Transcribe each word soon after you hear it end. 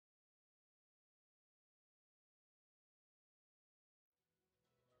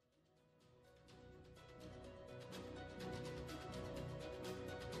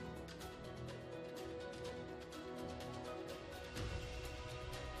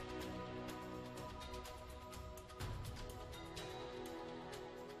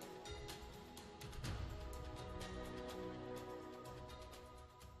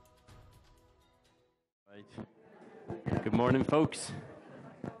Good morning, folks.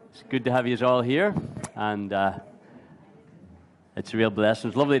 It's good to have you all here, and it's a real blessing.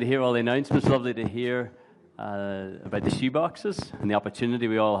 It's lovely to hear all the announcements, lovely to hear about the shoeboxes and the opportunity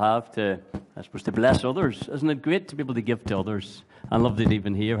we all have to, I suppose, to bless others. Isn't it great to be able to give to others? I loved to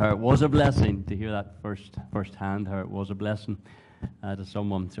even hear how it was a blessing, to hear that firsthand, how it was a blessing to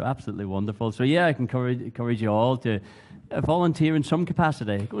someone. So absolutely wonderful. So yeah, I can encourage you all to volunteer in some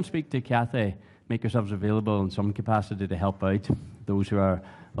capacity. Go and speak to Kathy. Make yourselves available in some capacity to help out those who are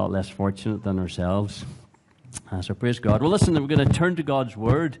a lot less fortunate than ourselves. So praise God. Well, listen, we're going to turn to God's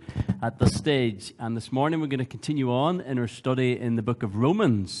Word at this stage. And this morning we're going to continue on in our study in the book of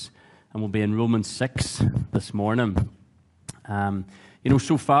Romans. And we'll be in Romans 6 this morning.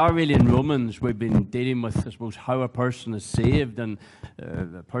 So far really in Romans we've been dealing with, I suppose, how a person is saved and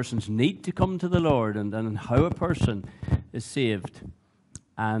a person's need to come to the Lord and how a person is saved.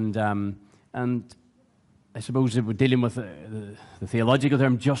 And I suppose we're dealing with the theological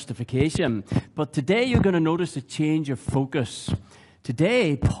term justification. But today you're going to notice a change of focus.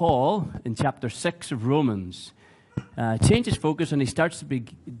 Today, Paul, in chapter 6 of Romans, changes focus and he starts to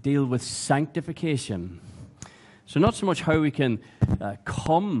deal with sanctification. So not so much how we can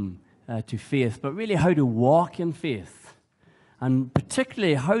come to faith, but really how to walk in faith. And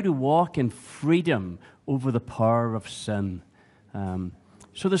particularly how to walk in freedom over the power of sin.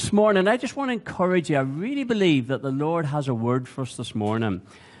 So this morning, I just want to encourage you. I really believe that the Lord has a word for us this morning.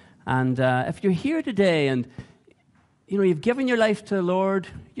 And if you're here today and, you've given your life to the Lord,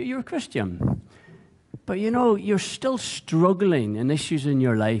 you're a Christian. But, you're still struggling in issues in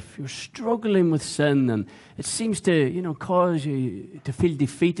your life. You're struggling with sin, and it seems to, cause you to feel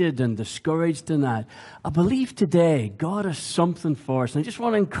defeated and discouraged in that. I believe today God has something for us. And I just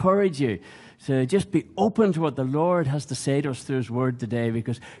want to encourage you to just be open to what the Lord has to say to us through His Word today,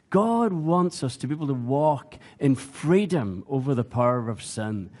 because God wants us to be able to walk in freedom over the power of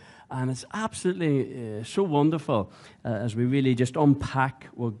sin. And it's absolutely so wonderful as we really just unpack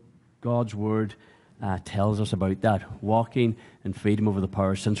what God's Word tells us about that, walking in freedom over the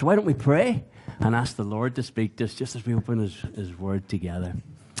power of sin. So why don't we pray and ask the Lord to speak to us just as we open His Word together.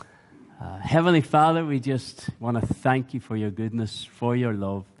 Heavenly Father, we just want to thank You for Your goodness, for Your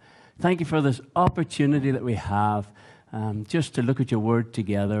love. Thank You for this opportunity that we have just to look at Your Word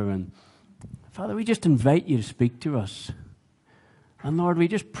together. And Father, we just invite You to speak to us. And Lord, we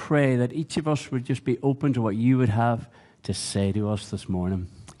just pray that each of us would just be open to what You would have to say to us this morning.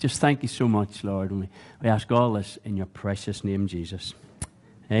 Just thank You so much, Lord. And we ask all this in Your precious name, Jesus.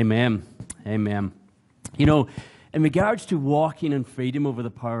 Amen. Amen. In regards to walking in freedom over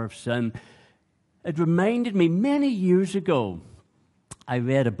the power of sin, it reminded me many years ago, I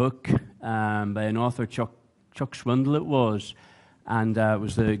read a book by an author, Chuck Swindoll it was, and it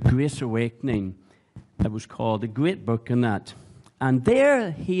was The Grace Awakening. It was called, a great book in that. And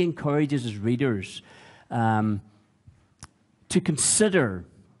there he encourages his readers to consider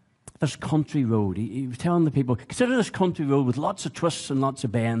this country road. He was telling the people, consider this country road with lots of twists and lots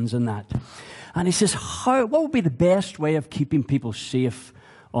of bends and that. And he says, what would be the best way of keeping people safe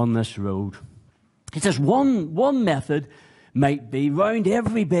on this road? He says, one method might be round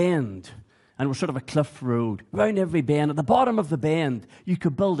every bend, and it was sort of a cliff road, round every bend. At the bottom of the bend, you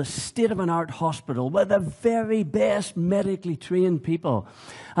could build a state-of-the-art hospital with the very best medically trained people.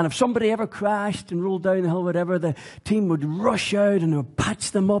 And if somebody ever crashed and rolled down the hill, whatever, the team would rush out and they would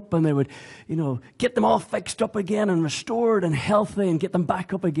patch them up and they would, get them all fixed up again and restored and healthy and get them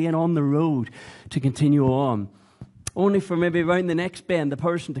back up again on the road to continue on. Only for maybe around the next bend, the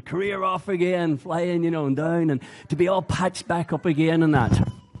person to career off again, flying, and down, and to be all patched back up again and that.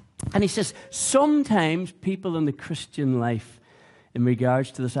 And he says, sometimes people in the Christian life, in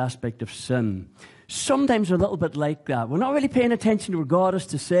regards to this aspect of sin, sometimes are a little bit like that. We're not really paying attention to what God has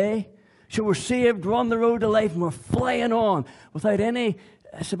to say. So we're saved, we're on the road to life, and we're flying on without any,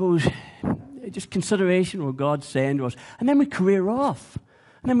 I suppose, just consideration of what God's saying to us. And then we career off.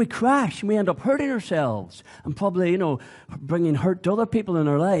 And then we crash and we end up hurting ourselves and probably, bringing hurt to other people in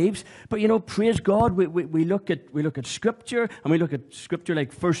our lives. But, praise God, we look at Scripture, and we look at Scripture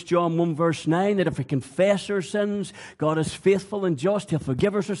like 1 John 1 verse 9, that if we confess our sins, God is faithful and just. He'll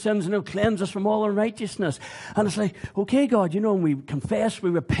forgive us our sins and He'll cleanse us from all unrighteousness. And it's like, okay, God, and we confess,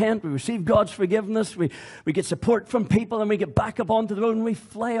 we repent, we receive God's forgiveness, we get support from people, and we get back up onto the road and we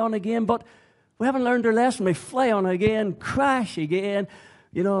fly on again. But we haven't learned our lesson. We fly on again, crash again,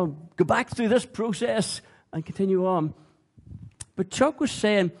 go back through this process and continue on. But Chuck was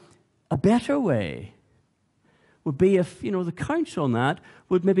saying a better way would be if, the council on that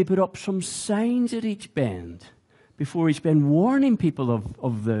would maybe put up some signs at each bend, before each bend, warning people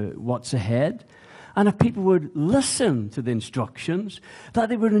of what's ahead. And if people would listen to the instructions, that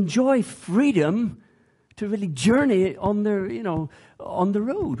they would enjoy freedom to really journey on their, on the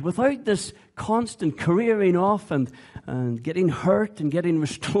road without this constant careering off and getting hurt and getting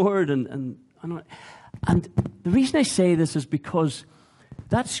restored. And the reason I say this is because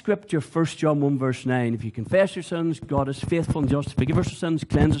that scripture, 1 John 1 verse 9, if you confess your sins, God is faithful and just to forgive us our sins,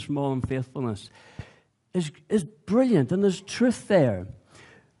 cleanse us from all unfaithfulness, is brilliant, and there's truth there.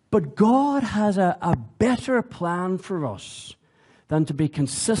 But God has a better plan for us than to be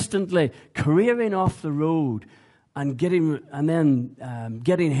consistently careering off the road and getting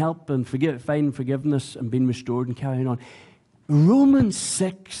help and finding forgiveness and being restored and carrying on. Romans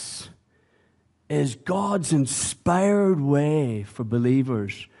 6 is God's inspired way for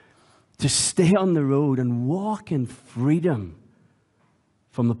believers to stay on the road and walk in freedom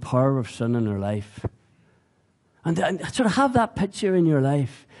from the power of sin in their life. And sort of have that picture in your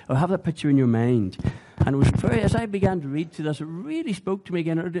life, or have that picture in your mind. And it was as I began to read through this, it really spoke to me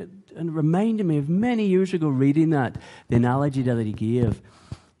again, and reminded me of many years ago reading that, the analogy that he gave.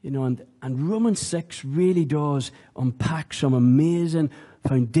 And Romans 6 really does unpack some amazing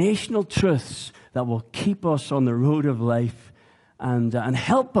foundational truths that will keep us on the road of life and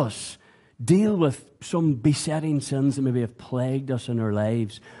help us deal with some besetting sins that maybe have plagued us in our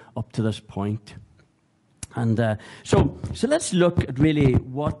lives up to this point. And so let's look at really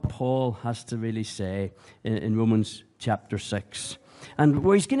what Paul has to really say in Romans chapter 6. And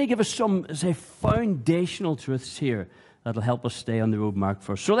where he's going to give us some, foundational truths here that'll help us stay on the road marked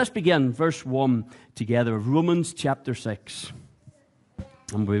for us. So let's begin verse 1 together of Romans chapter 6.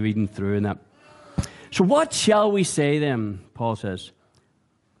 And we're reading through in that. So what shall we say then, Paul says?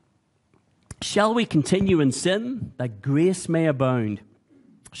 Shall we continue in sin that grace may abound?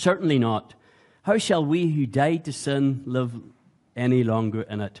 Certainly not. How shall we who died to sin live any longer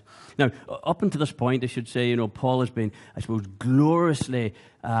in it? Now, up until this point, I should say, Paul has been, I suppose, gloriously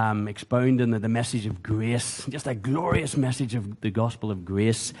expounding the message of grace, just a glorious message of the gospel of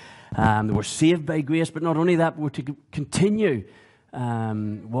grace. We're saved by grace, but not only that, we're to continue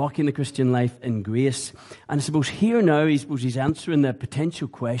walking the Christian life in grace. And I suppose here now, he's answering the potential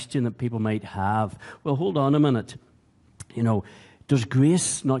question that people might have. Well, hold on a minute. Does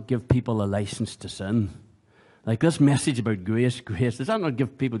grace not give people a license to sin? Like this message about grace, does that not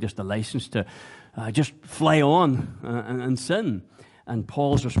give people just a license to just fly on and sin? And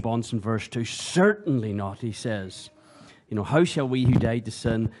Paul's response in verse 2, certainly not, he says. How shall we who died to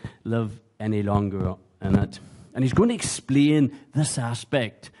sin live any longer in it? And he's going to explain this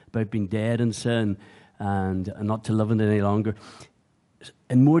aspect about being dead in sin and not to live in it any longer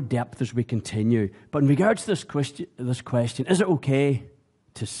in more depth as we continue. But in regards to this question, is it okay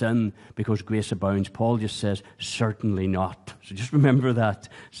to sin because grace abounds? Paul just says, certainly not. So just remember that,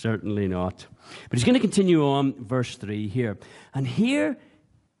 certainly not. But he's going to continue on verse 3 here. And here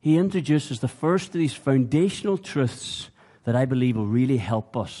he introduces the first of these foundational truths that I believe will really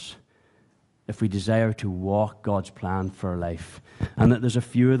help us if we desire to walk God's plan for our life. And that there's a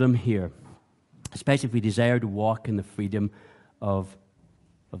few of them here, especially if we desire to walk in the freedom of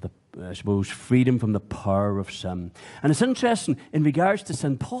freedom from the power of sin. And it's interesting, in regards to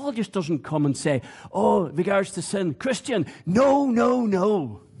sin, Paul just doesn't come and say, in regards to sin, Christian,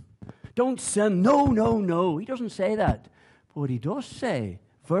 no. Don't sin, no. He doesn't say that. But what he does say,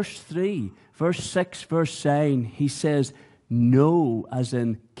 verse 3, verse 6, verse 9, he says, no, as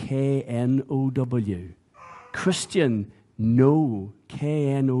in K-N-O-W. Christian, no,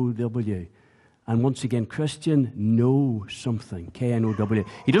 K-N-O-W. And once again, Christian, know something, K-N-O-W.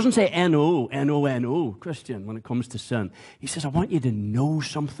 He doesn't say N-O, N-O-N-O, Christian, when it comes to sin. He says, I want you to know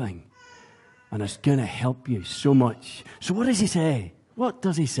something, and it's going to help you so much. So what does he say? What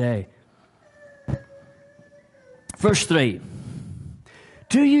does he say? Verse 3,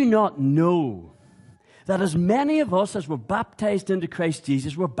 do you not know that as many of us as were baptized into Christ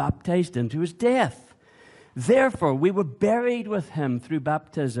Jesus were baptized into his death? Therefore, we were buried with him through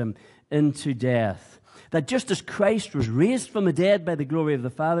baptism into death, that just as Christ was raised from the dead by the glory of the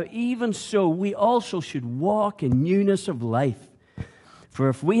Father, even so we also should walk in newness of life. For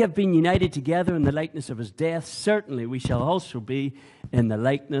if we have been united together in the likeness of his death, certainly we shall also be in the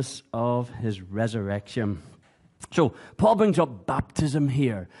likeness of his resurrection. So Paul brings up baptism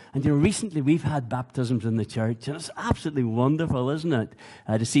here. And recently we've had baptisms in the church, and it's absolutely wonderful, isn't it,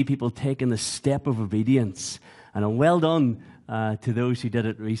 to see people taking the step of obedience. And well done to those who did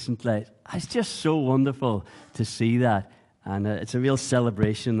it recently. It's just so wonderful to see that. And it's a real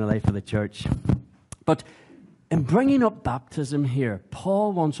celebration in the life of the church. But in bringing up baptism here,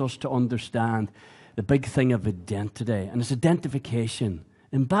 Paul wants us to understand the big thing of identity, and it's identification.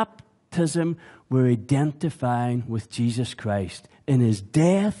 In baptism, we're identifying with Jesus Christ in his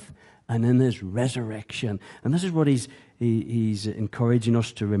death and in his resurrection. And this is what he's encouraging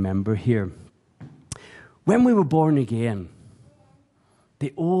us to remember here. When we were born again,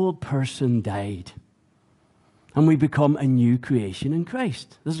 the old person died, and we become a new creation in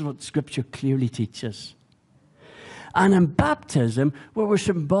Christ. This is what Scripture clearly teaches. And in baptism, where we're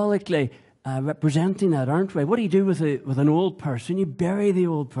symbolically representing that, aren't we? What do you do with an old person? You bury the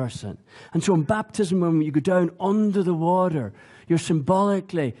old person. And so in baptism, when you go down under the water, you're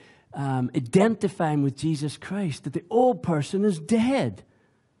symbolically identifying with Jesus Christ, that the old person is dead.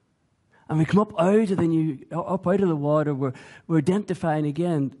 And we come up out of the water, we're identifying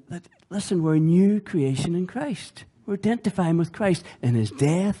again that, listen, we're a new creation in Christ. We're identifying with Christ in his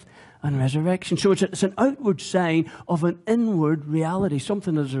death and resurrection. So it's an outward sign of an inward reality,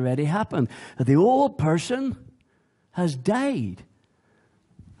 something that has already happened. That the old person has died,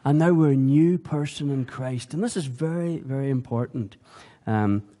 and now we're a new person in Christ. And this is very, very important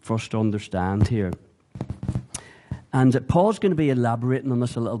for us to understand here. And Paul's going to be elaborating on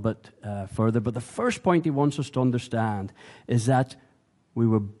this a little bit further, but the first point he wants us to understand is that we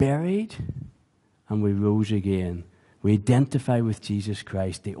were buried and we rose again. We identify with Jesus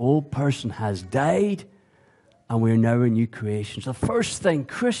Christ. The old person has died, and we are now a new creation. So the first thing,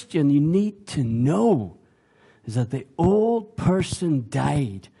 Christian, you need to know is that the old person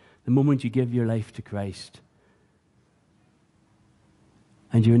died the moment you give your life to Christ.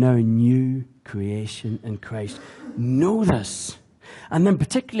 And you're now a new creation in Christ. Know this. And then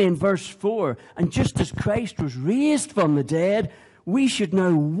particularly in verse 4, and just as Christ was raised from the dead, we should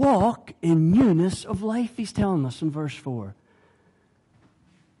now walk in newness of life, he's telling us in verse 4.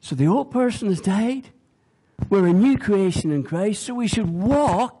 So the old person has died. We're a new creation in Christ, so we should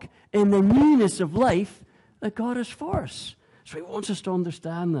walk in the newness of life that God has for us. So he wants us to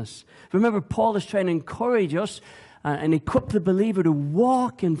understand this. Remember, Paul is trying to encourage us and equip the believer to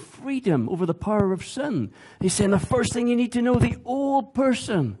walk in freedom over the power of sin. He's saying the first thing you need to know, the old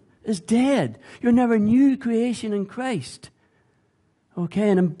person is dead. You're now a new creation in Christ. Okay,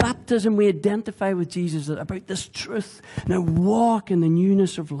 and in baptism we identify with Jesus about this truth. Now walk in the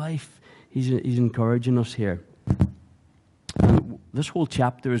newness of life. He's encouraging us here. And this whole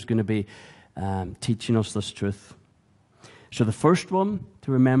chapter is going to be teaching us this truth. So the first one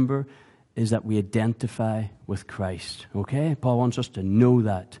to remember is that we identify with Christ. Okay? Paul wants us to know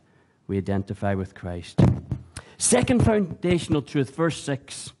that we identify with Christ. Second foundational truth, verse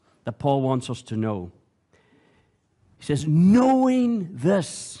 6, that Paul wants us to know. He says, knowing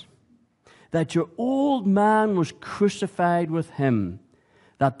this, that your old man was crucified with him,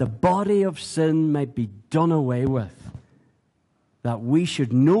 that the body of sin might be done away with, that we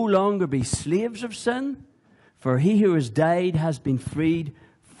should no longer be slaves of sin, for he who has died has been freed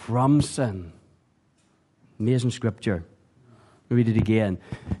from sin. Amazing scripture. Read it again.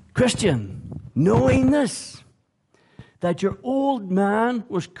 Christian, knowing this, that your old man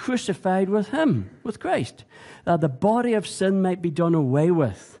was crucified with him, with Christ, that the body of sin might be done away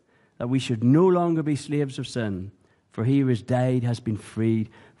with, that we should no longer be slaves of sin, for he who has died has been freed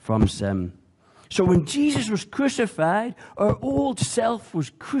from sin. So when Jesus was crucified, our old self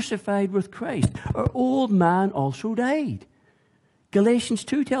was crucified with Christ. Our old man also died. Galatians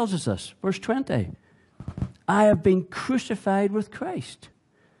 2 tells us this, verse 20. I have been crucified with Christ.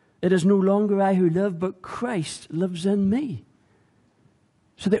 It is no longer I who live, but Christ lives in me.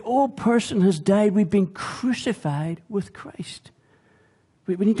 So the old person has died. We've been crucified with Christ.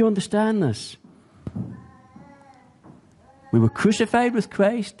 We need to understand this. We were crucified with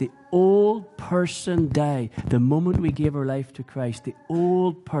Christ. The old person died. The moment we gave our life to Christ, the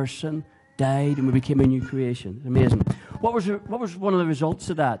old person died and we became a new creation. Amazing. What was one of the results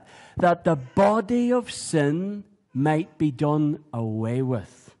of that? That the body of sin might be done away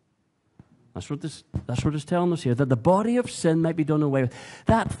with. That's what it's telling us here. That the body of sin might be done away with.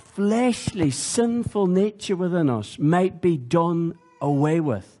 That fleshly, sinful nature within us might be done away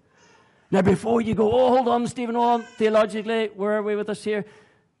with. Now, before you go, oh, hold on, Stephen, hold on, theologically, where are we with this here?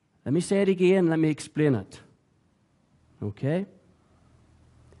 Let me say it again, let me explain it. Okay?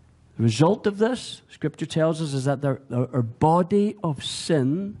 The result of this, Scripture tells us, is that our body of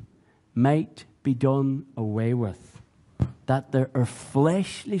sin might be done away with. That our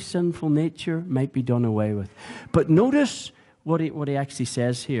fleshly sinful nature might be done away with. But notice what he actually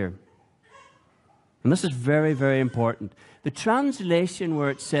says here. And this is very, very important. The translation where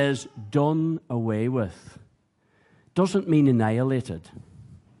it says done away with doesn't mean annihilated.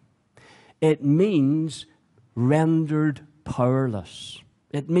 It means rendered powerless.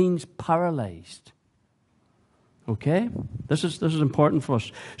 It means paralyzed. Okay? This is important for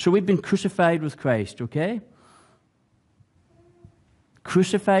us. So we've been crucified with Christ, okay?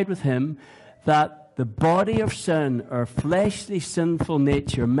 Crucified with him, that the body of sin, our fleshly sinful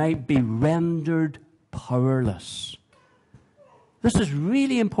nature, might be rendered powerless. This is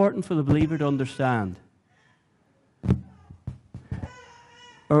really important for the believer to understand.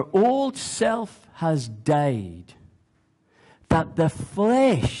 Our old self has died, that the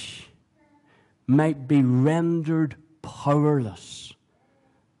flesh might be rendered powerless.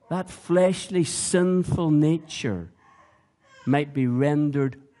 That fleshly sinful nature might be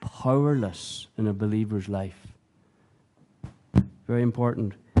rendered powerless in a believer's life. Very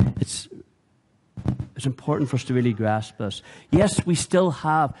important. It's important for us to really grasp this. Yes, we still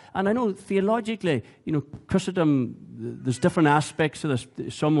have, and I know theologically, Christendom, there's different aspects of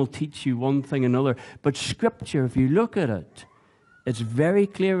this. Some will teach you one thing or another, but Scripture, if you look at it, it's very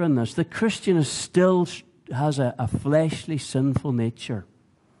clear in this. The Christian still has a fleshly, sinful nature.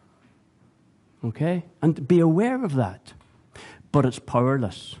 Okay? And be aware of that. But it's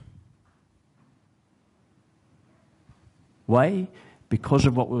powerless. Why? Because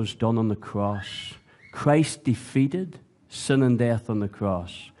of what was done on the cross. Christ defeated sin and death on the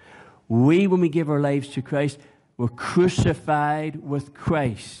cross. We, when we give our lives to Christ, were crucified with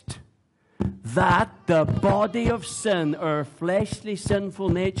Christ, that the body of sin, our fleshly sinful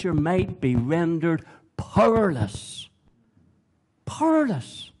nature, might be rendered powerless.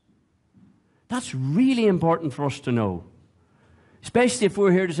 Powerless. That's really important for us to know. Especially if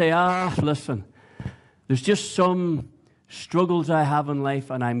we're here to say, listen, there's just some struggles I have in life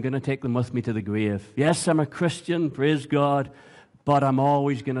and I'm going to take them with me to the grave. Yes, I'm a Christian, praise God, but I'm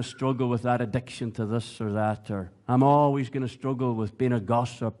always going to struggle with that addiction to this or that, or I'm always going to struggle with being a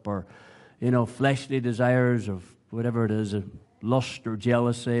gossip, or fleshly desires of whatever it is, lust or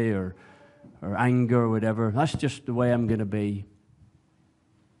jealousy or anger or whatever. That's just the way I'm going to be.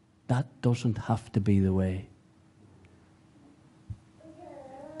 That doesn't have to be the way.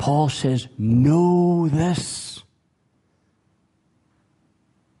 Paul says, know this.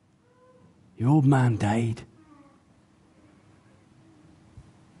 Your old man died,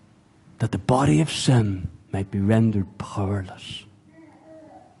 that the body of sin might be rendered powerless.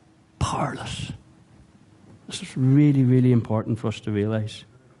 Powerless. This is really, really important for us to realize.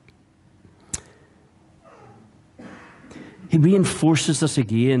 He reinforces this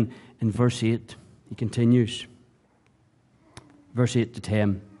again in verse 8. He continues. Verse 8 to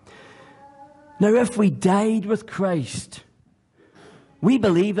 10. Now if we died with Christ, we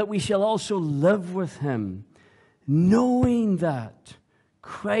believe that we shall also live with him, knowing that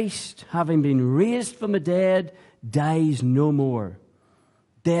Christ, having been raised from the dead, dies no more.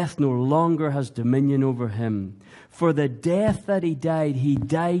 Death no longer has dominion over him. For the death that he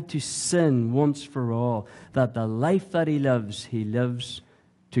died to sin once for all, that the life that he lives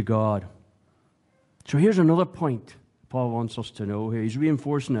to God. So here's another point Paul wants us to know here. He's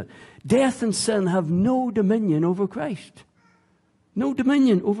reinforcing it. Death and sin have no dominion over Christ. No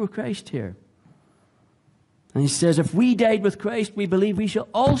dominion over Christ here. And he says, if we died with Christ, we believe we shall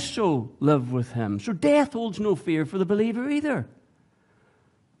also live with him. So death holds no fear for the believer either.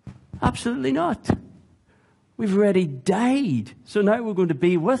 Absolutely not. We've already died. So now we're going to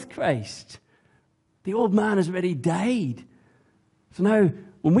be with Christ. The old man has already died. So now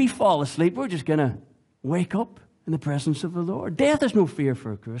when we fall asleep, we're just going to wake up in the presence of the Lord. Death is no fear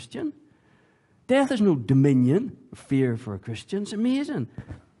for a Christian. Death is no dominion or fear for a Christian. It's amazing.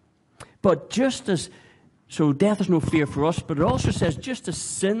 But so death is no fear for us, but it also says just as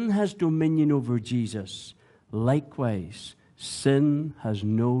sin has dominion over Jesus, likewise, sin has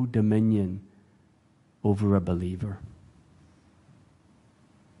no dominion over a believer.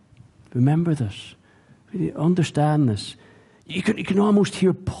 Remember this. Really understand this. You can almost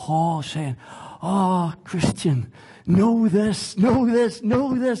hear Paul saying, Christian, know this,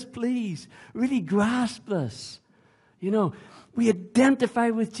 please. Really grasp this. We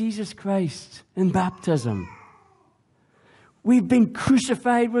identify with Jesus Christ in baptism. We've been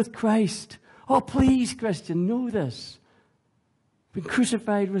crucified with Christ. Oh, please, Christian, know this. Been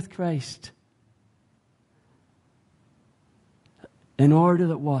crucified with Christ. In order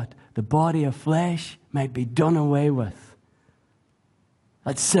that what? The body of flesh might be done away with.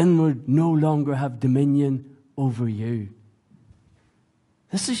 That sin would no longer have dominion over you.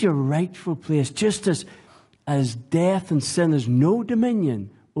 This is your rightful place. Just as death and sin has no dominion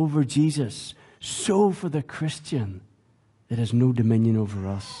over Jesus, so for the Christian, it has no dominion over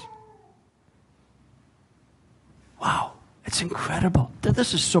us. Wow, it's incredible.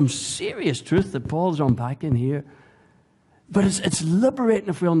 This is some serious truth that Paul's unpacking here. But it's liberating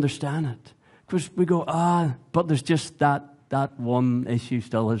if we understand it. Because we go, but there's just that one issue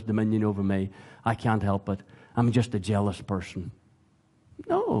still has dominion over me. I can't help it. I'm just a jealous person.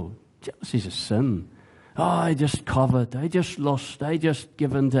 No, jealousy is a sin. I just covet. I just lust. I just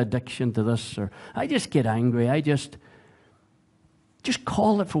give in to addiction to this. Or I just get angry. I just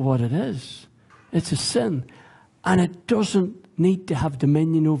call it for what it is. It's a sin. And it doesn't need to have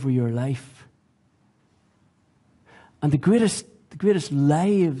dominion over your life. And the greatest lie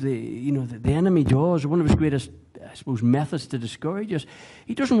of the enemy does, or one of his greatest, I suppose, methods to discourage us,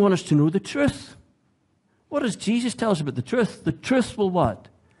 he doesn't want us to know the truth. What does Jesus tell us about the truth? The truth will what?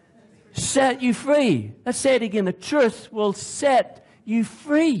 Set you free. Let's say it again. The truth will set you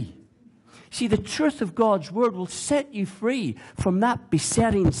free. See, the truth of God's word will set you free from that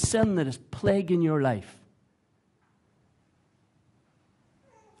besetting sin that is plaguing your life.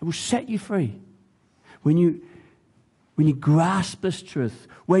 It will set you free. When you grasp this truth,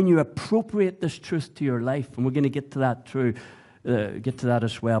 when you appropriate this truth to your life, and we're going to get to that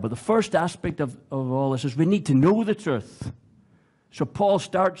as well. But the first aspect of all this is we need to know the truth. So Paul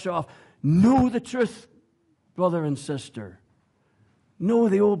starts off, know the truth, brother and sister. Know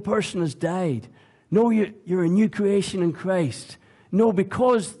the old person has died. Know you're a new creation in Christ. Know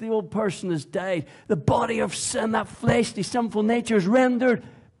because the old person has died, the body of sin, that fleshly, sinful nature is rendered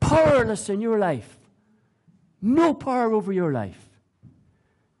powerless in your life. No power over your life.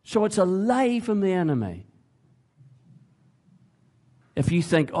 So it's a lie from the enemy. If you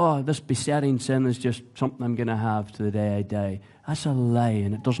think, this besetting sin is just something I'm going to have to the day I die, that's a lie,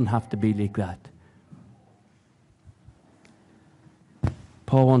 and it doesn't have to be like that.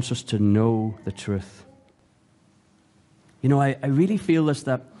 Paul wants us to know the truth. I really feel this,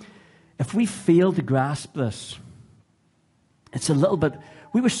 that if we fail to grasp this, it's a little bit...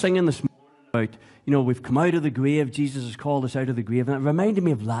 We were singing this morning about, we've come out of the grave, Jesus has called us out of the grave, and it reminded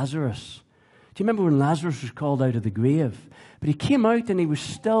me of Lazarus. Do you remember when Lazarus was called out of the grave? But he came out and he was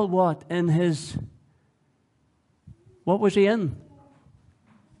still what? In his... What was he in?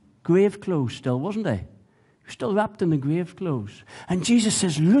 Grave clothes still, wasn't he? He was still wrapped in the grave clothes. And Jesus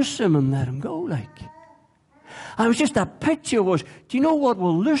says, loose him and let him go, like. And it was just that picture was, do you know what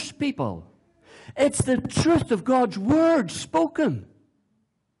will loose people? It's the truth of God's word spoken.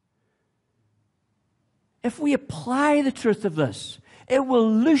 If we apply the truth of this, it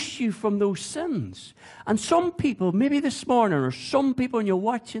will loose you from those sins. And some people, maybe this morning, or some people, and you're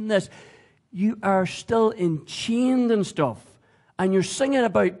watching this, you are still enchained and stuff. And you're singing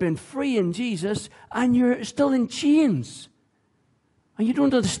about being free in Jesus, and you're still in chains. And you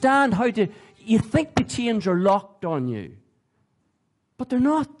don't understand how to... You think the chains are locked on you. But they're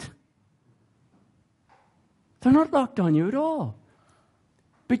not. They're not locked on you at all.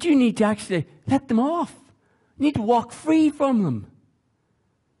 But you need to actually let them off. You need to walk free from them.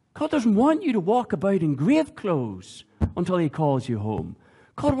 God doesn't want you to walk about in grave clothes until He calls you home.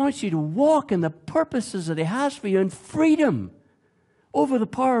 God wants you to walk in the purposes that He has for you in freedom over the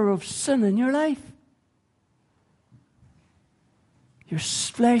power of sin in your life. Your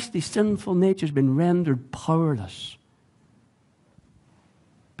fleshly, sinful nature has been rendered powerless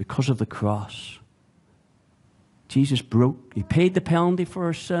because of the cross. Jesus He paid the penalty for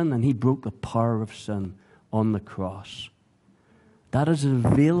our sin, and He broke the power of sin on the cross. That is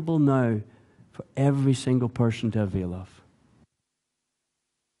available now for every single person to avail of.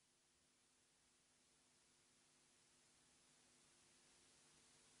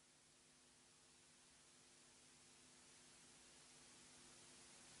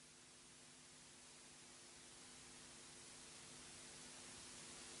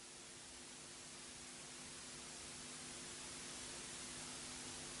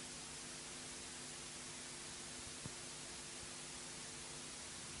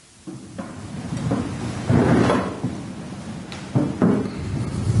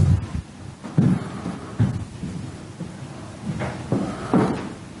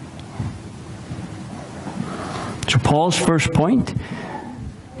 Paul's first point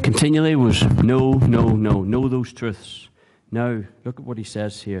continually was know those truths. Now, look at what he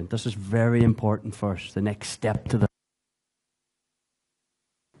says here. This is very important for us, the next step to the...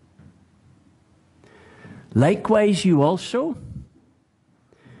 Likewise, you also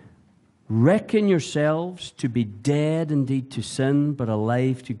reckon yourselves to be dead indeed to sin, but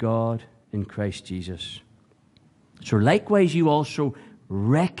alive to God in Christ Jesus. So likewise, you also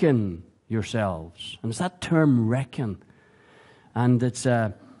reckon yourselves. And it's that term reckon. And it's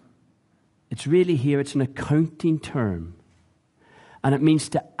really here, it's an accounting term. And it means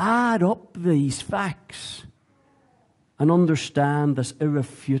to add up these facts and understand this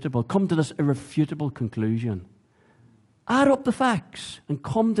irrefutable, come to this irrefutable conclusion. Add up the facts and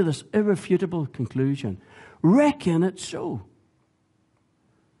come to this irrefutable conclusion. Reckon it so.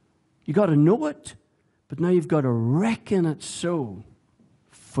 You've got to know it, but now you've got to reckon it so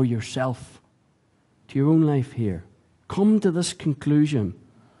for yourself, to your own life here. Come to this conclusion.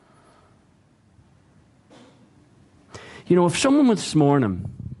 You know, if someone this morning,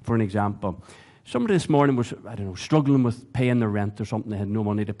 for an example, somebody this morning was, I don't know, struggling with paying their rent or something, they had no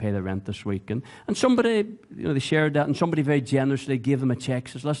money to pay their rent this week, and somebody, you know, they shared that, and somebody very generously gave them a check,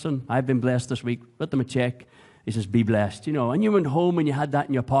 says, listen, I've been blessed this week, wrote them a check, he says, be blessed, you know, and you went home and you had that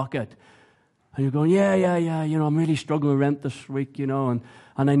in your pocket, and you're going, yeah, you know, I'm really struggling with rent this week, you know,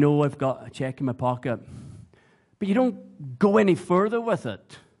 and I know I've got a check in my pocket, but you don't go any further with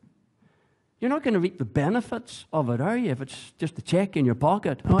it. You're not going to reap the benefits of it, are you, if it's just a check in your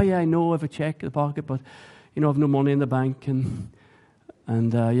pocket? Oh, yeah, I know I have a check in the pocket, but, you know, I've no money in the bank, and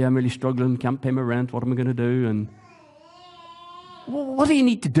yeah, I'm really struggling, can't pay my rent, what am I going to do? And what do you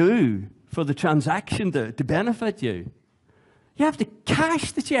need to do for the transaction to benefit you? You have to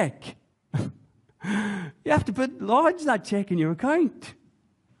cash the check. You have to lodge that check in your account.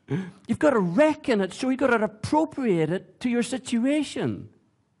 You've got to reckon it, so you've got to appropriate it to your situation.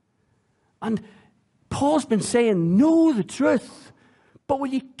 And Paul's been saying, know the truth, but will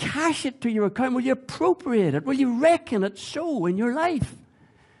you cash it to your account? Will you appropriate it? Will you reckon it so in your life?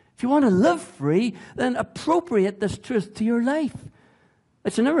 If you want to live free, then appropriate this truth to your life.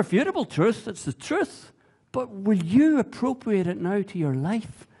 It's an irrefutable truth. It's the truth. But will you appropriate it now to your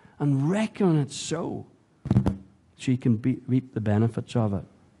life and reckon it so you can reap the benefits of it?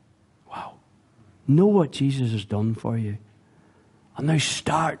 Wow. Know what Jesus has done for you. And now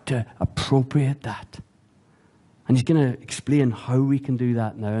start to appropriate that. And he's going to explain how we can do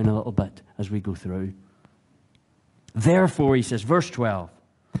that now in a little bit as we go through. Therefore, he says, verse 12,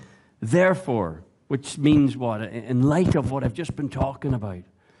 therefore, which means what? In light of what I've just been talking about,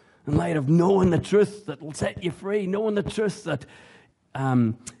 in light of knowing the truth that will set you free, knowing the truth that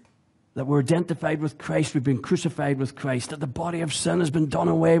we're identified with Christ, we've been crucified with Christ, that the body of sin has been done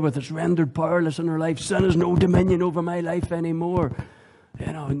away with, it's rendered powerless in our life. Sin has no dominion over my life anymore.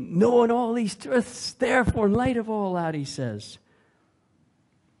 You know, knowing all these truths, therefore, in light of all that, he says,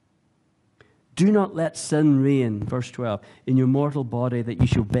 do not let sin reign, verse 12, in your mortal body, that you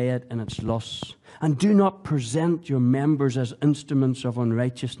shall obey it in its lusts. And do not present your members as instruments of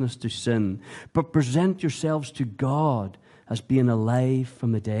unrighteousness to sin, but present yourselves to God as being alive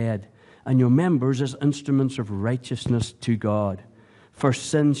from the dead, and your members as instruments of righteousness to God. For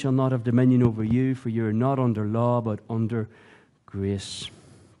sin shall not have dominion over you, for you are not under law, but under grace.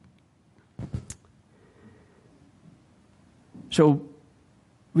 So,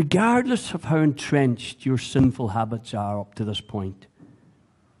 regardless of how entrenched your sinful habits are up to this point,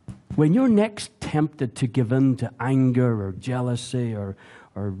 when you're next tempted to give in to anger or jealousy or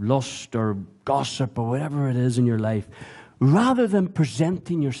lust or gossip or whatever it is in your life, rather than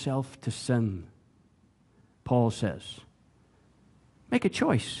presenting yourself to sin, Paul says, make a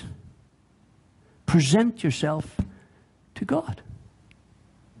choice. Present yourself to God.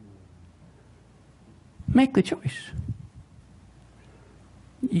 Make the choice.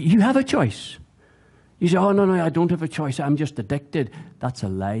 You have a choice. You say, oh, no, I don't have a choice. I'm just addicted. That's a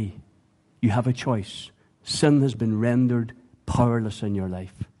lie. You have a choice. Sin has been rendered powerless in your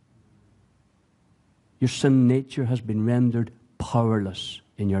life. Your sin nature has been rendered powerless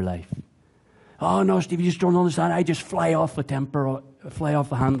in your life. Oh, no, Steve, you just don't understand. I just fly off the temper, fly off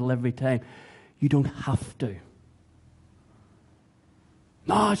the handle every time. You don't have to.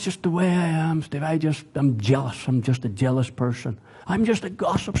 No, it's just the way I am, Steve. I'm jealous. I'm just a jealous person. I'm just a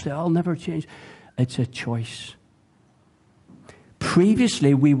gossip, Steve. I'll never change. It's a choice.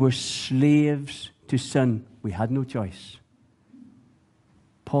 Previously, we were slaves to sin. We had no choice.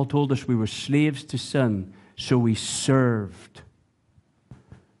 Paul told us we were slaves to sin, so we served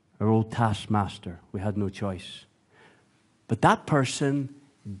our old taskmaster. We had no choice. But that person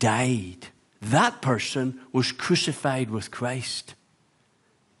died. That person was crucified with Christ.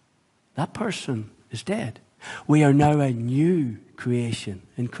 That person is dead. We are now a new creation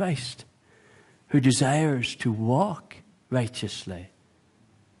in Christ who desires to walk righteously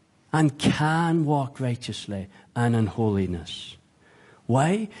and can walk righteously and in holiness.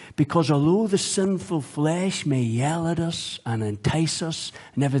 Why? Because although the sinful flesh may yell at us and entice us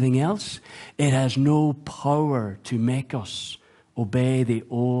and everything else, it has no power to make us obey the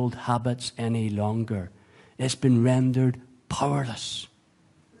old habits any longer. It's been rendered powerless.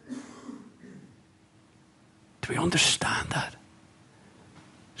 Do we understand that?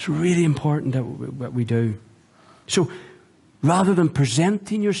 It's really important that we do. So, Rather than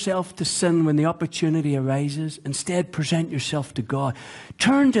presenting yourself to sin when the opportunity arises, instead present yourself to God.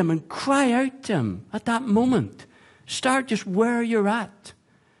 Turn to Him and cry out to Him at that moment. Start just where you're at.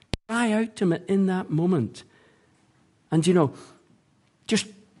 Cry out to Him in that moment. And just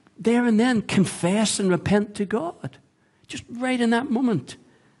there and then confess and repent to God. Just right in that moment.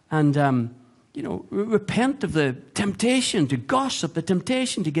 And, repent of the temptation to gossip, the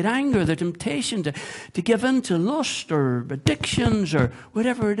temptation to get angry, the temptation to give in to lust or addictions or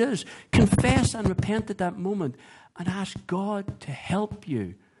whatever it is. Confess and repent at that moment and ask God to help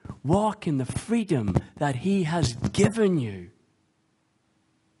you walk in the freedom that He has given you.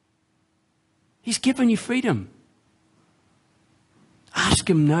 He's given you freedom. Ask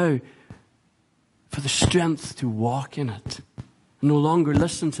Him now for the strength to walk in it. No longer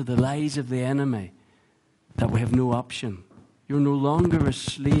listen to the lies of the enemy that we have no option. You're no longer a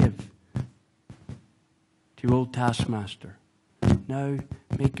slave to your old taskmaster. Now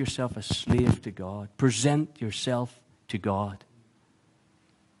make yourself a slave to God. Present yourself to God.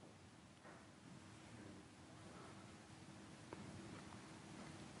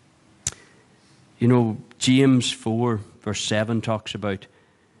 James 4 verse 7 talks about,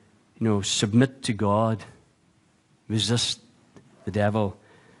 submit to God, resist the devil,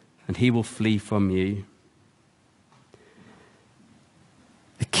 and he will flee from you.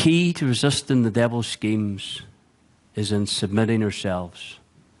 The key to resisting the devil's schemes is in submitting ourselves,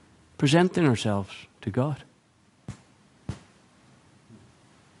 presenting ourselves to God.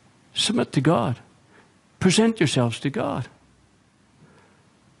 Submit to God. Present yourselves to God.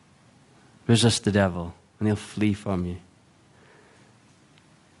 Resist the devil, and he'll flee from you.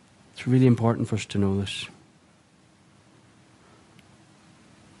 It's really important for us to know this.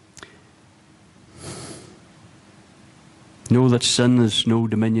 Know that sin has no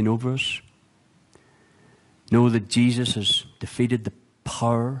dominion over us. Know that Jesus has defeated the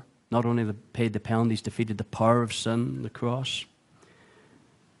power, not only paid the penalty, He's defeated the power of sin, the cross.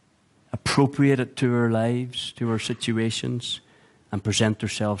 Appropriate it to our lives, to our situations, and present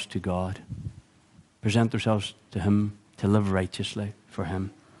ourselves to God. Present ourselves to Him to live righteously for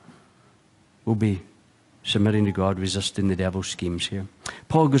Him. We'll be submitting to God, resisting the devil's schemes here.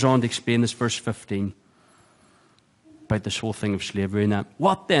 Paul goes on to explain this, verse 15. About this whole thing of slavery and that.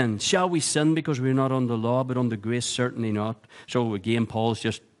 What then? Shall we sin because we're not under law, but under grace? Certainly not. So again, Paul's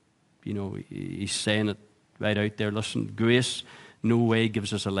just, he's saying it right out there. Listen, grace no way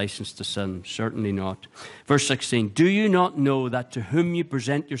gives us a license to sin. Certainly not. Verse 16. Do you not know that to whom you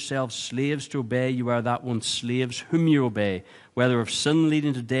present yourselves slaves to obey, you are that one slaves whom you obey, whether of sin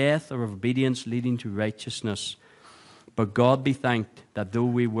leading to death or of obedience leading to righteousness? But God be thanked that though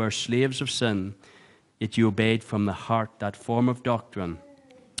we were slaves of sin, yet you obeyed from the heart that form of doctrine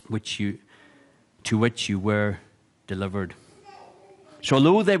to which you were delivered. So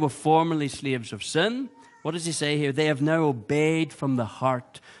although they were formerly slaves of sin, what does he say here? They have now obeyed from the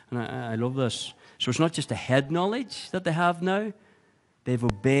heart. And I love this. So it's not just a head knowledge that they have now. They've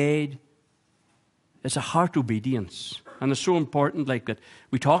obeyed. It's a heart obedience. And it's so important like that.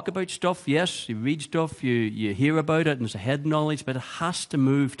 We talk about stuff, yes, you read stuff, you hear about it, and it's a head knowledge, but it has to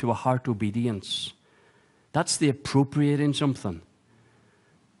move to a heart obedience. That's the appropriating something.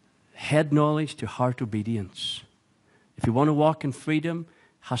 Head knowledge to heart obedience. If you want to walk in freedom,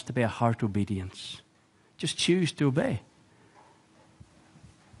 it has to be a heart obedience. Just choose to obey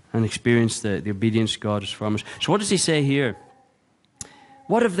and experience the obedience God has promised. So what does he say here?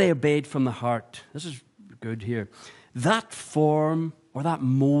 What have they obeyed from the heart? This is good here. That form or that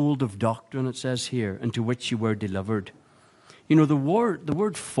mold of doctrine, it says here, into which you were delivered. The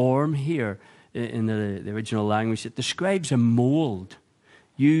word form here in the original language, it describes a mold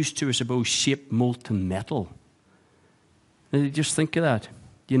used to, I suppose, shape molten metal. Now, just think of that.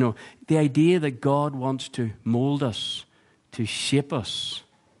 The idea that God wants to mold us, to shape us.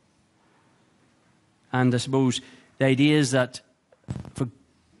 And I suppose the idea is that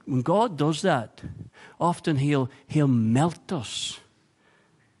when God does that, often He'll melt us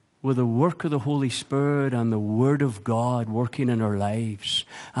with the work of the Holy Spirit and the Word of God working in our lives.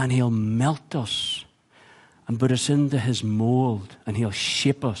 And He'll melt us and put us into His mold, and He'll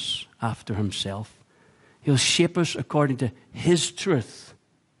shape us after Himself. He'll shape us according to His truth.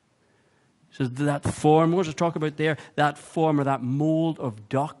 So that form, what does it talk about there? That form or that mold of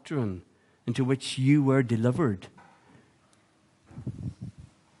doctrine into which you were delivered.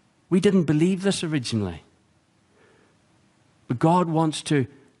 We didn't believe this originally. But God wants to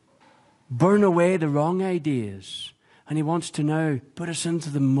burn away the wrong ideas. And He wants to now put us into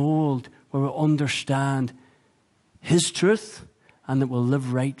the mold where we'll understand His truth and that we'll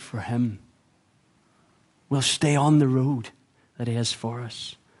live right for Him. We'll stay on the road. that he has for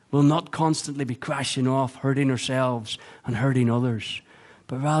us. We'll not constantly be crashing off, hurting ourselves and hurting others.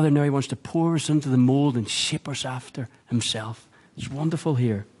 But rather now he wants to pour us into the mold and shape us after himself. It's wonderful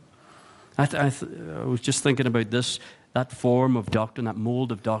here. I was just thinking about this, that form of doctrine, that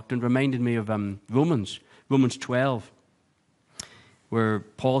mold of doctrine, reminded me of Romans 12, where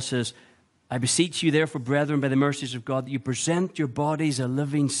Paul says, I beseech you therefore, brethren, by the mercies of God, that you present your bodies a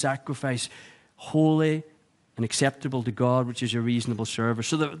living sacrifice, holy and acceptable to God, which is your reasonable service.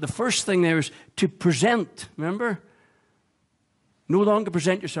 So the first thing there is to present, remember? No longer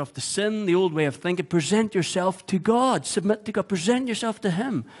present yourself to sin, the old way of thinking. Present yourself to God. Submit to God. Present yourself to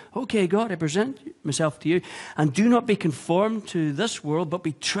him. Okay, God, I present myself to you. And do not be conformed to this world, but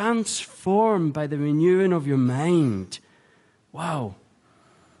be transformed by the renewing of your mind. Wow.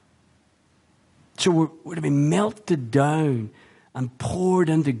 So we're to be melted down and poured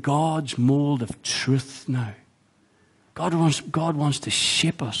into God's mold of truth now. God wants to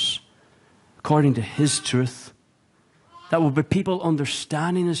shape us according to his truth. That will be people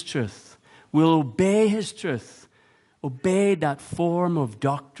understanding his truth. We'll obey his truth. Obey that form of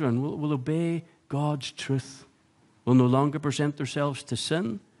doctrine. We'll obey God's truth. We'll no longer present ourselves to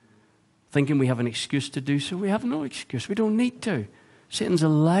sin, thinking we have an excuse to do so. We have no excuse. We don't need to. Satan's a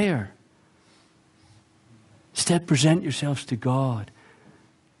liar. Instead, present yourselves to God.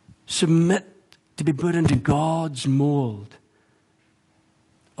 Submit to be put into God's mold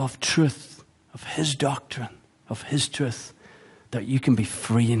of truth, of his doctrine, of his truth, that you can be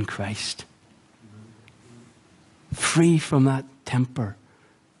free in Christ. Free from that temper,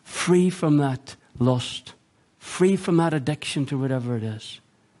 free from that lust, free from that addiction to whatever it is.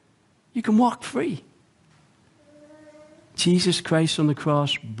 You can walk free. Jesus Christ on the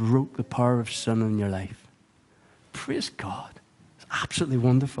cross broke the power of sin in your life. Praise God. It's absolutely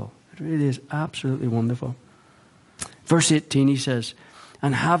wonderful. It really is absolutely wonderful. Verse 18, he says,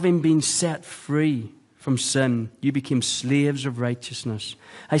 and having been set free from sin, you became slaves of righteousness.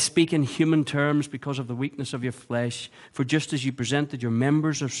 I speak in human terms because of the weakness of your flesh. For just as you presented your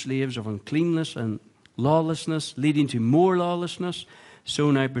members as slaves of uncleanness and lawlessness, leading to more lawlessness, so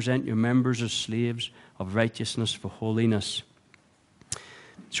now present your members as slaves of righteousness for holiness.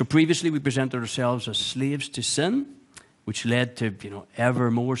 So previously we presented ourselves as slaves to sin, which led to,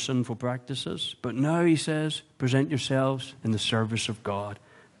 ever more sinful practices. But now he says, present yourselves in the service of God.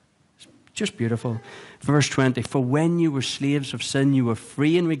 It's just beautiful. Verse 20, for when you were slaves of sin, you were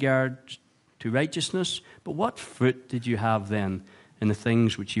free in regard to righteousness. But what fruit did you have then in the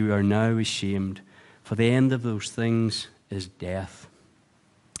things which you are now ashamed? For the end of those things is death.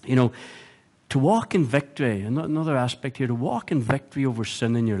 To walk in victory, another aspect here, to walk in victory over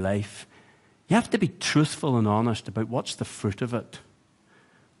sin in your life, you have to be truthful and honest about what's the fruit of it.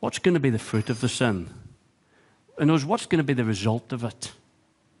 What's going to be the fruit of the sin? In other words, what's going to be the result of it?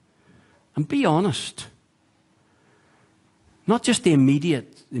 And be honest. Not just the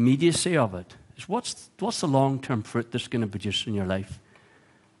immediacy of it. It's what's the long-term fruit that's going to produce in your life?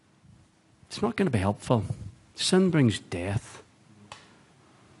 It's not going to be helpful. Sin brings death.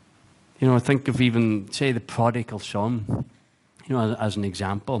 I think of even, say, the prodigal son, as an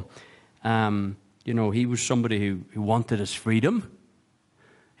example. He was somebody who wanted his freedom.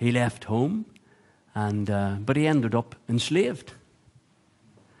 He left home, but he ended up enslaved.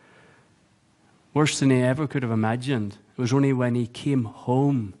 Worse than he ever could have imagined. It was only when he came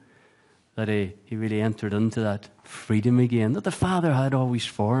home that he really entered into that freedom again that the Father had always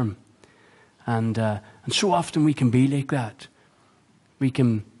for him. And so often we can be like that. We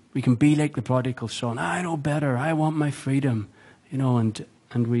can be like the prodigal son. I know better. I want my freedom.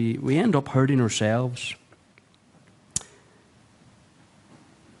 And we end up hurting ourselves.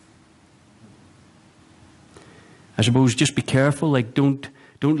 I suppose just be careful. Don't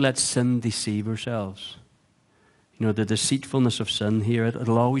let sin deceive ourselves. The deceitfulness of sin here,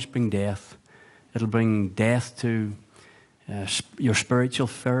 it'll always bring death. It'll bring death to your spiritual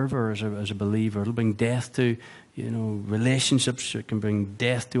fervor as a believer. It'll bring death to relationships. It can bring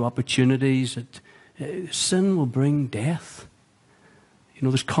death to opportunities. Sin will bring death.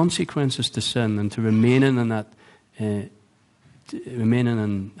 There's consequences to sin, and to remaining in that, I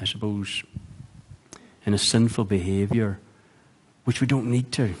suppose, in a sinful behavior, which we don't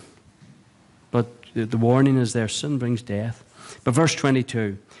need to. But the warning is there: sin brings death. But verse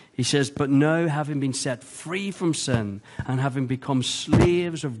 22, he says, but now having been set free from sin and having become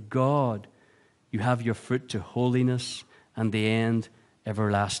slaves of God, you have your fruit to holiness, and the end,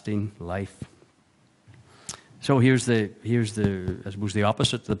 everlasting life. So here's the I suppose the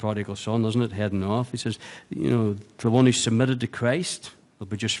opposite to the prodigal son, isn't it? Heading off. He says, for the one who's submitted to Christ will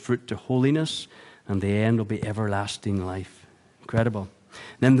be just fruit to holiness, and the end will be everlasting life. Incredible.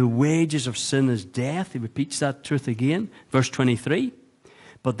 Then the wages of sin is death. He repeats that truth again. Verse 23.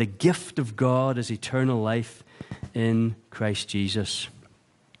 But the gift of God is eternal life in Christ Jesus.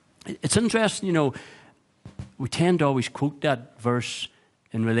 It's interesting, you know, we tend to always quote that verse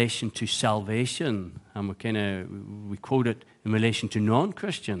in relation to salvation, and we quote it in relation to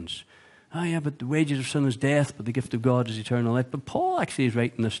non-Christians. Oh yeah, but the wages of sin is death, but the gift of God is eternal life. But Paul actually is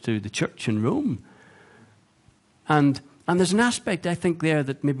writing this to the church in Rome. And there's an aspect, I think, there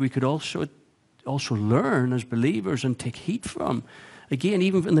that maybe we could also learn as believers and take heed from. Again,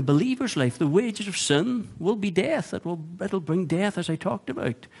 even in the believer's life, the wages of sin will be death. It'll bring death, as I talked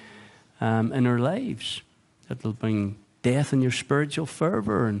about, in our lives. It'll bring death in your spiritual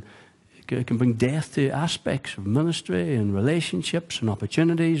fervor, and it can bring death to aspects of ministry and relationships and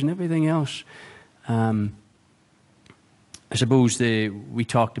opportunities and everything else. I suppose we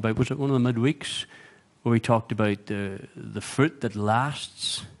talked about, was it one of the midweeks, where we talked about the fruit that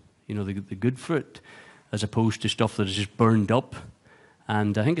lasts, you know, the good fruit, as opposed to stuff that is just burned up.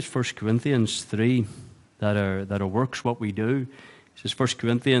 And I think it's 1 Corinthians 3 that are works what we do. It says 1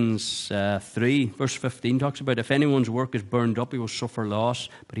 Corinthians 3, verse 15 talks about, if anyone's work is burned up, he will suffer loss,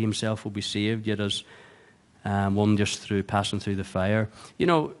 but he himself will be saved, yet as one just passing through the fire. You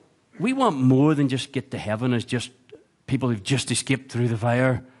know, we want more than just get to heaven as just people who've just escaped through the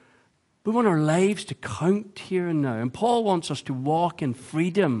fire. We want our lives to count here and now. And Paul wants us to walk in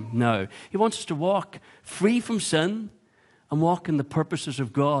freedom now. He wants us to walk free from sin and walk in the purposes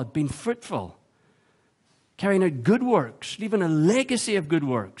of God, being fruitful, carrying out good works, leaving a legacy of good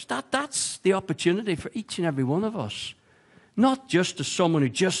works. That's the opportunity for each and every one of us. Not just as someone who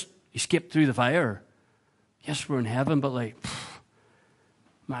just escaped through the fire. Yes, we're in heaven, but like,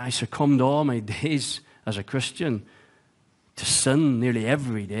 I succumbed all my days as a Christian to sin nearly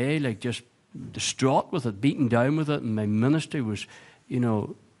every day, like just distraught with it, beaten down with it, and my ministry was, you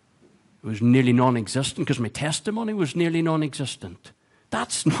know, it was nearly non-existent because my testimony was nearly non-existent.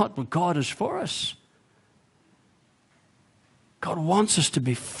 That's not what God is for us. God wants us to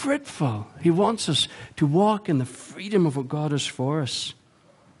be fruitful. He wants us to walk in the freedom of what God is for us.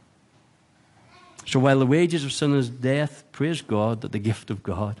 So while the wages of sin is death, praise God that the gift of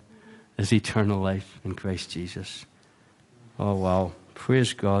God is eternal life in Christ Jesus. Oh, wow.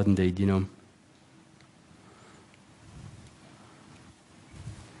 Praise God indeed, you know.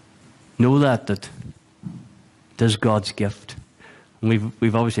 Know that it is God's gift. And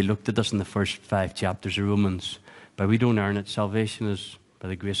we've obviously looked at this in the first 5 chapters of Romans. But we don't earn it. Salvation is by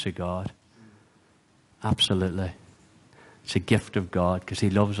the grace of God. Absolutely. It's a gift of God because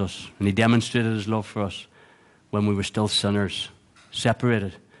He loves us. And He demonstrated His love for us when we were still sinners,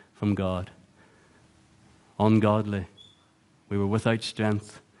 separated from God, ungodly. We were without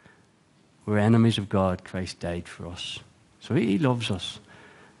strength. We were enemies of God. Christ died for us. So He loves us.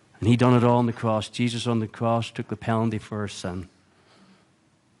 And He done it all on the cross. Jesus on the cross took the penalty for our sin.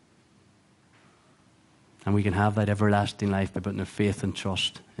 And we can have that everlasting life by putting our faith and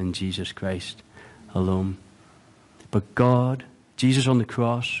trust in Jesus Christ alone. But God, Jesus on the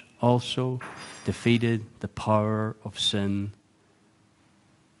cross, also defeated the power of sin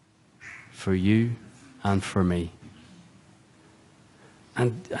for you and for me.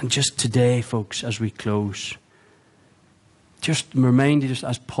 And just today, folks, as we close, just remind you,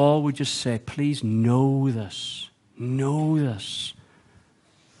 as Paul would just say, please know this. Know this.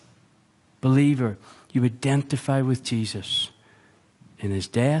 Believer, you identify with Jesus in His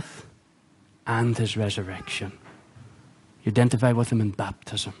death and His resurrection. You identify with Him in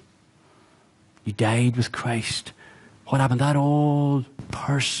baptism. You died with Christ. What happened? That old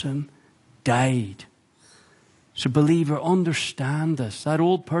person died. So believer, understand this. That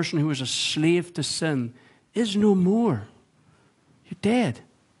old person who was a slave to sin is no more. You're dead.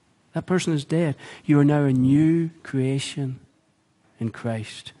 That person is dead. You are now a new creation in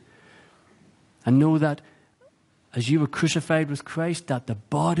Christ. And know that as you were crucified with Christ, that the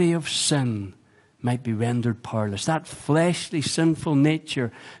body of sin might be rendered powerless. That fleshly, sinful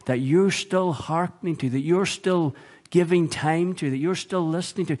nature that you're still hearkening to, that you're still giving time to, that you're still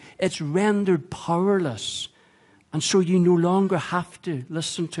listening to, it's rendered powerless. And so you no longer have to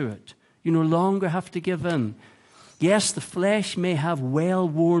listen to it. You no longer have to give in. Yes, the flesh may have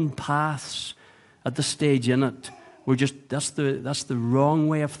well-worn paths at this stage in it. That's the wrong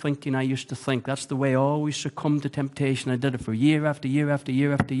way of thinking I used to think. That's the way I always succumbed to temptation. I did it for year after year after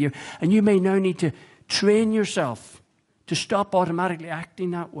year after year. And you may now need to train yourself to stop automatically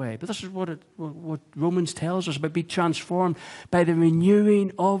acting that way. But this is what Romans tells us about: be transformed by the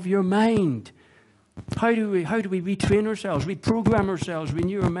renewing of your mind. How do we retrain ourselves, reprogram ourselves,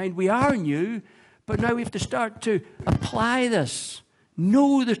 renew our mind? We are new, But now we have to start to apply this.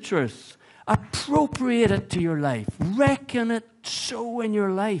 Know the truth. Appropriate it to your life. Reckon it so in your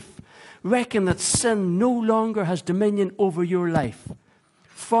life. Reckon that sin no longer has dominion over your life.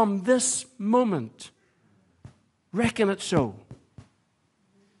 From this moment, reckon it so.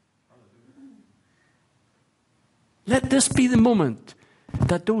 Let this be the moment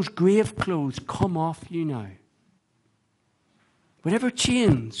that those grave clothes come off you now. Whatever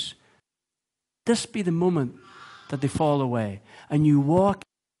chains, this be the moment that they fall away. And you walk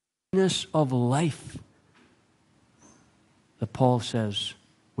in newness of life that Paul says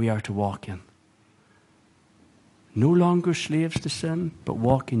we are to walk in. No longer slaves to sin, but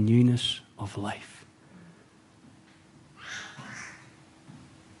walk in newness of life.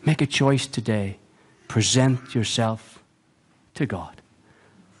 Make a choice today. Present yourself to God.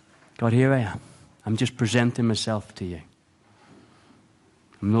 God, here I am. I'm just presenting myself to you.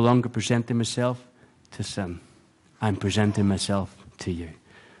 I'm no longer presenting myself to sin. I'm presenting myself to you.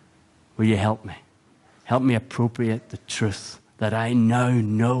 Will you help me? Help me appropriate the truth that I now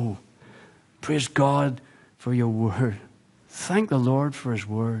know. Praise God for your word. Thank the Lord for his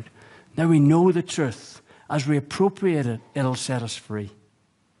word. Now we know the truth. As we appropriate it, it'll set us free.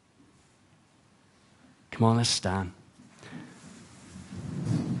 Come on, let's stand.